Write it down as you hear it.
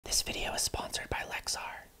This video is sponsored by Lexar.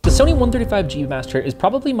 The Sony 135G Master is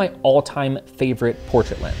probably my all-time favorite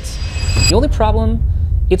portrait lens. The only problem,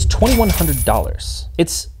 it's $2,100.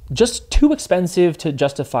 It's just too expensive to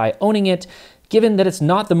justify owning it, given that it's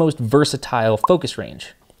not the most versatile focus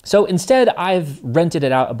range. So instead, I've rented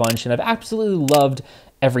it out a bunch and I've absolutely loved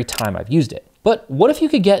every time I've used it. But what if you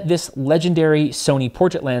could get this legendary Sony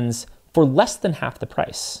portrait lens for less than half the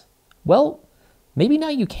price? Well, maybe now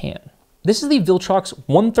you can. This is the Viltrox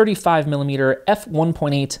 135mm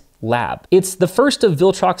f1.8 Lab. It's the first of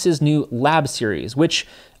Viltrox's new Lab series, which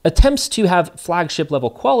attempts to have flagship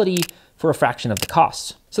level quality for a fraction of the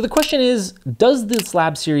cost. So the question is, does this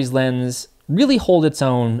Lab series lens really hold its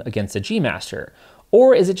own against a G Master?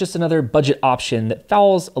 Or is it just another budget option that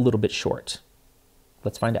falls a little bit short?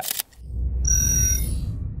 Let's find out.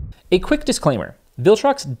 A quick disclaimer.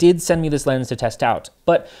 Viltrox did send me this lens to test out,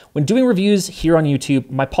 but when doing reviews here on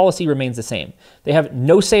YouTube, my policy remains the same. They have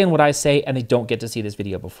no say in what I say, and they don't get to see this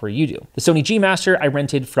video before you do. The Sony G Master I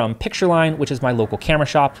rented from Pictureline, which is my local camera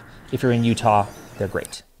shop. If you're in Utah, they're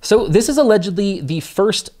great. So this is allegedly the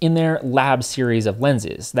first in their Lab series of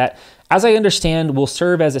lenses that, as I understand, will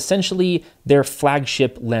serve as essentially their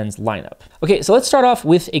flagship lens lineup. Okay, so let's start off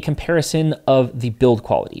with a comparison of the build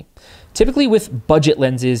quality. Typically with budget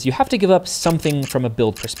lenses, you have to give up something from a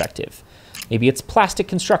build perspective. Maybe it's plastic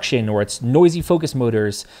construction, or it's noisy focus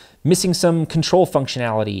motors, missing some control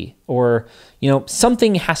functionality, or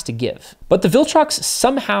something has to give. But the Viltrox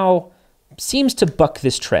somehow seems to buck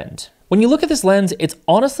this trend. When you look at this lens, it's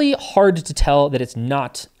honestly hard to tell that it's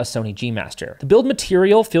not a Sony G Master. The build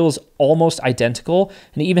material feels almost identical,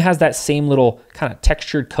 and it even has that same little kind of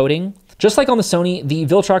textured coating. Just like on the Sony, the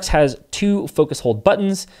Viltrox has two focus hold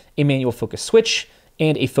buttons, a manual focus switch,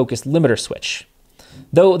 and a focus limiter switch,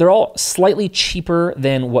 though they're all slightly cheaper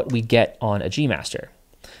than what we get on a G Master.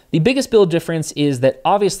 The biggest build difference is that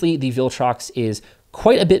obviously the Viltrox is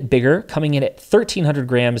quite a bit bigger, coming in at 1,300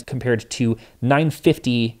 grams compared to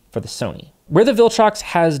 950 for the Sony. Where the Viltrox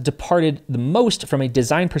has departed the most from a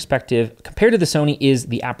design perspective compared to the Sony is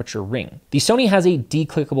the aperture ring. The Sony has a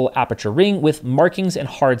declickable aperture ring with markings and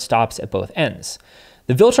hard stops at both ends.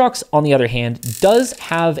 The Viltrox, on the other hand, does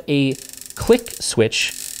have a click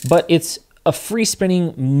switch, but it's a free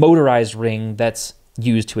spinning motorized ring that's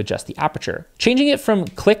used to adjust the aperture. Changing it from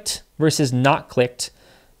clicked versus not clicked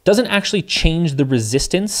doesn't actually change the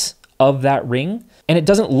resistance of that ring, and it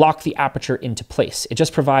doesn't lock the aperture into place. It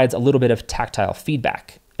just provides a little bit of tactile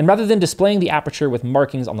feedback. And rather than displaying the aperture with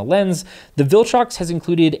markings on the lens, the Viltrox has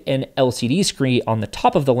included an LCD screen on the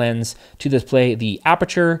top of the lens to display the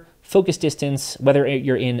aperture, focus distance, whether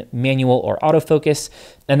you're in manual or autofocus,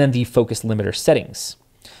 and then the focus limiter settings.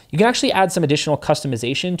 You can actually add some additional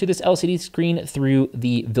customization to this LCD screen through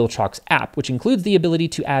the Viltrox app, which includes the ability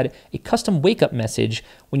to add a custom wake-up message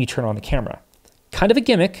when you turn on the camera. Kind of a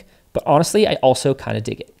gimmick, but honestly, I also kind of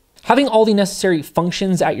dig it. Having all the necessary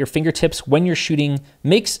functions at your fingertips when you're shooting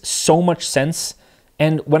makes so much sense,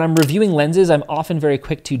 and when I'm reviewing lenses, I'm often very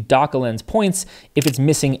quick to dock a lens points if it's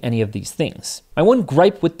missing any of these things. My one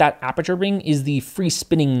gripe with that aperture ring is the free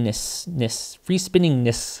spinningness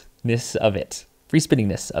of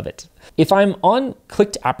it. If I'm on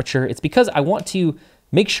clicked aperture, it's because I want to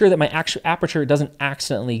make sure that my actual aperture doesn't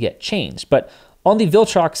accidentally get changed. But on the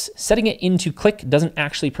Viltrox, setting it into click doesn't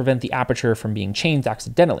actually prevent the aperture from being changed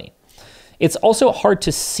accidentally. It's also hard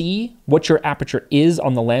to see what your aperture is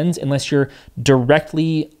on the lens unless you're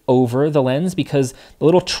directly over the lens, because the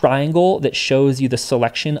little triangle that shows you the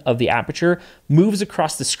selection of the aperture moves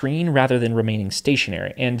across the screen rather than remaining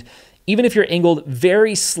stationary. And even if you're angled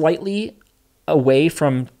very slightly away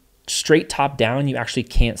from straight top down, you actually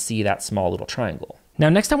can't see that small little triangle. Now,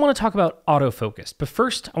 next I want to talk about autofocus, but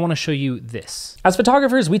first I want to show you this. As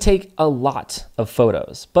photographers, we take a lot of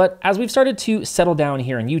photos, but as we've started to settle down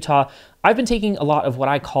here in Utah, I've been taking a lot of what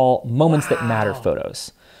I call moments that matter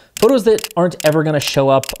photos. Photos that aren't ever going to show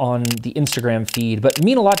up on the Instagram feed, but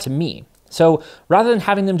mean a lot to me. So rather than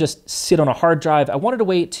having them just sit on a hard drive, I wanted a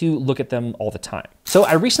way to look at them all the time. So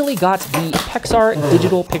I recently got the Pexar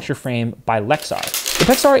digital picture frame by Lexar. The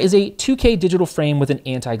Pexar is a 2K digital frame with an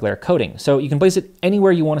anti-glare coating, so you can place it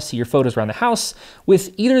anywhere you want to see your photos around the house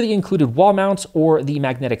with either the included wall mount or the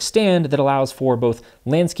magnetic stand that allows for both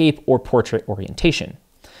landscape or portrait orientation.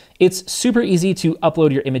 It's super easy to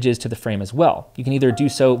upload your images to the frame as well. You can either do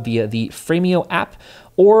so via the Framio app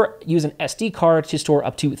or use an SD card to store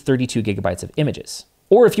up to 32 gigabytes of images.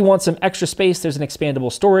 Or if you want some extra space, there's an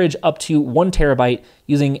expandable storage up to 1 terabyte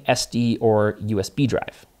using SD or USB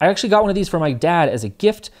drive. I actually got one of these for my dad as a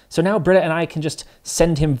gift, so now Britta and I can just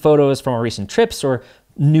send him photos from our recent trips or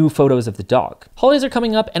new photos of the dog. Holidays are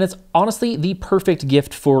coming up, and it's honestly the perfect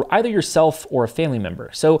gift for either yourself or a family member.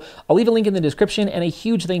 So I'll leave a link in the description, and a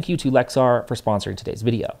huge thank you to Lexar for sponsoring today's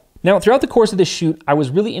video. Now, throughout the course of this shoot, I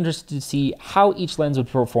was really interested to see how each lens would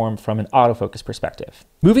perform from an autofocus perspective.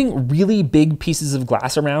 Moving really big pieces of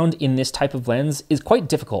glass around in this type of lens is quite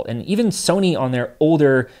difficult, and even Sony on their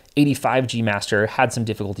older 85G Master had some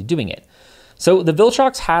difficulty doing it. So the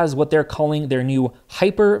Viltrox has what they're calling their new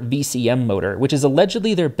Hyper VCM motor, which is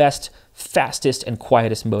allegedly their best, fastest, and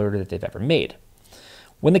quietest motor that they've ever made.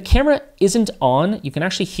 When the camera isn't on, you can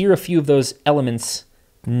actually hear a few of those elements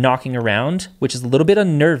knocking around, which is a little bit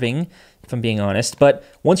unnerving, if I'm being honest, but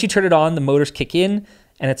once you turn it on, the motors kick in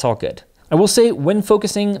and it's all good. I will say when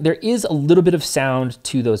focusing, there is a little bit of sound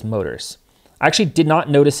to those motors. I actually did not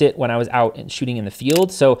notice it when I was out and shooting in the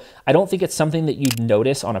field, so I don't think it's something that you'd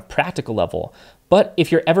notice on a practical level, but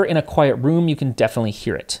if you're ever in a quiet room, you can definitely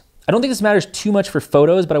hear it. I don't think this matters too much for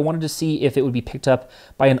photos, but I wanted to see if it would be picked up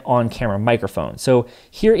by an on-camera microphone. So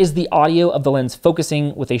here is the audio of the lens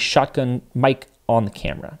focusing with a shotgun mic on the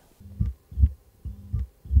camera.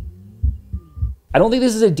 I don't think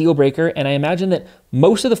this is a deal breaker, and I imagine that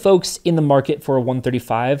most of the folks in the market for a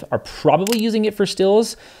 135 are probably using it for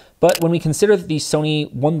stills, but when we consider that the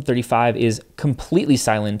Sony 135 is completely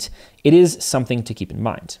silent, it is something to keep in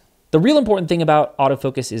mind. The real important thing about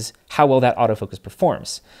autofocus is how well that autofocus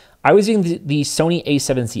performs. I was using the Sony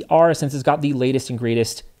a7CR since it's got the latest and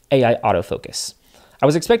greatest AI autofocus. I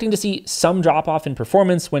was expecting to see some drop off in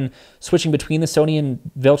performance when switching between the Sony and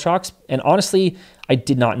Viltrox, and honestly, I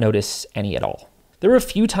did not notice any at all. There were a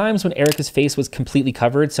few times when Erica's face was completely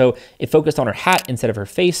covered, so it focused on her hat instead of her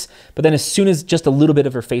face, but then as soon as just a little bit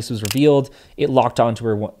of her face was revealed, it locked onto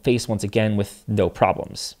her face once again with no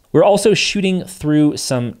problems. We're also shooting through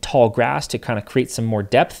some tall grass to kind of create some more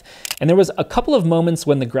depth, and there was a couple of moments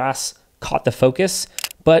when the grass caught the focus,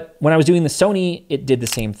 but when I was doing the Sony, it did the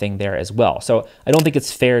same thing there as well. So I don't think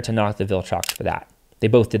it's fair to knock the Viltrox for that. They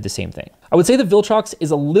both did the same thing. I would say the Viltrox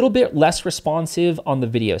is a little bit less responsive on the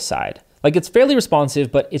video side. Like it's fairly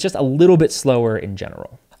responsive, but it's just a little bit slower in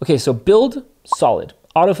general. Okay, so build, solid.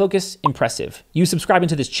 Autofocus, impressive. You subscribing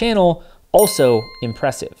to this channel, also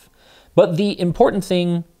impressive. But the important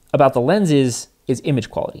thing about the lenses is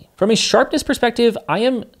image quality. From a sharpness perspective, I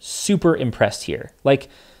am super impressed here. Like,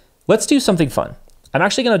 let's do something fun. I'm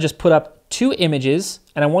actually gonna just put up two images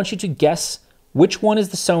and I want you to guess which one is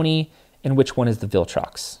the Sony and which one is the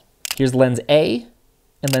Viltrox. Here's lens A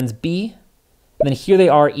and lens B, and then here they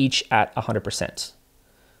are each at 100%.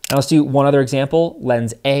 Now let's do one other example,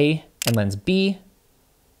 lens A and lens B,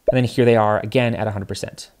 and then here they are again at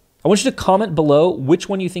 100%. I want you to comment below which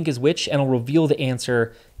one you think is which, and I'll reveal the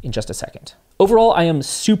answer in just a second. Overall, I am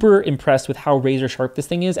super impressed with how razor sharp this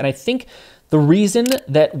thing is, and I think the reason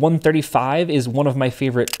that 135 is one of my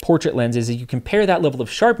favorite portrait lenses is you compare that level of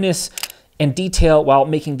sharpness and detail while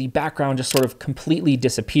making the background just sort of completely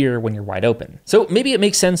disappear when you're wide open. So maybe it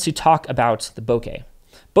makes sense to talk about the bokeh.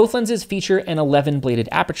 Both lenses feature an 11-bladed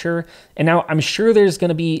aperture, and now I'm sure there's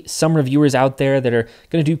gonna be some reviewers out there that are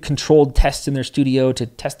gonna do controlled tests in their studio to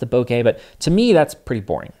test the bokeh, but to me, that's pretty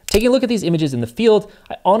boring. Taking a look at these images in the field,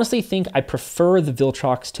 I honestly think I prefer the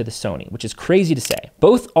Viltrox to the Sony, which is crazy to say.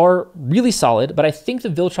 Both are really solid, but I think the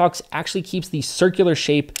Viltrox actually keeps the circular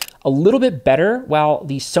shape a little bit better, while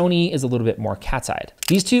the Sony is a little bit more cat's-eyed.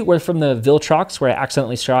 These two were from the Viltrox, where I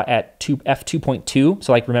accidentally shot at f2.2.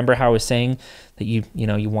 So like, remember how I was saying that you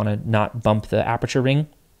want to not bump the aperture ring?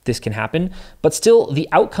 This can happen, but still the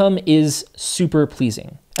outcome is super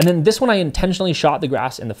pleasing. And then this one, I intentionally shot the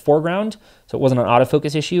grass in the foreground, so it wasn't an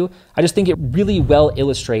autofocus issue. I just think it really well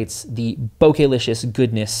illustrates the bokeh-licious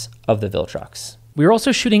goodness of the Viltrox. We were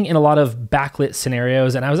also shooting in a lot of backlit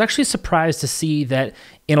scenarios, and I was actually surprised to see that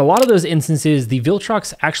in a lot of those instances, the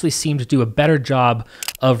Viltrox actually seemed to do a better job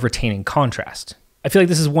of retaining contrast. I feel like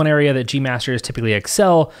this is one area that G Masters typically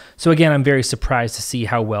excel, so again, I'm very surprised to see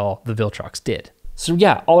how well the Viltrox did. So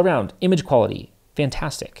yeah, all around, image quality,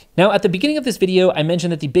 fantastic. Now, at the beginning of this video, I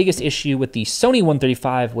mentioned that the biggest issue with the Sony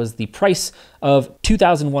 135 was the price of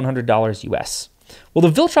 $2,100 US. Well,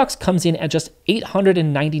 the Viltrox comes in at just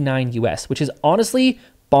 $899 US, which is honestly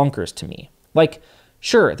bonkers to me. Like,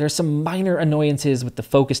 sure, there's some minor annoyances with the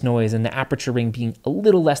focus noise and the aperture ring being a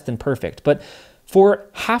little less than perfect, but for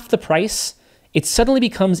half the price, it suddenly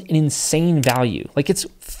becomes an insane value. Like, it's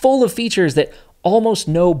full of features that almost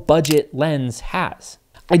no budget lens has.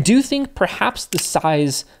 I do think perhaps the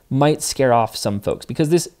size might scare off some folks because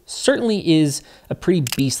this certainly is a pretty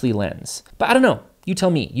beastly lens. But I don't know, you tell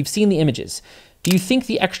me, you've seen the images. Do you think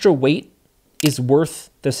the extra weight is worth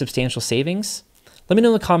the substantial savings? Let me know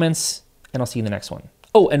in the comments and I'll see you in the next one.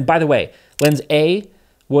 Oh, and by the way, lens A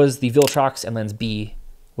was the Viltrox and lens B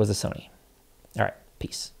was the Sony. All right,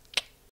 peace.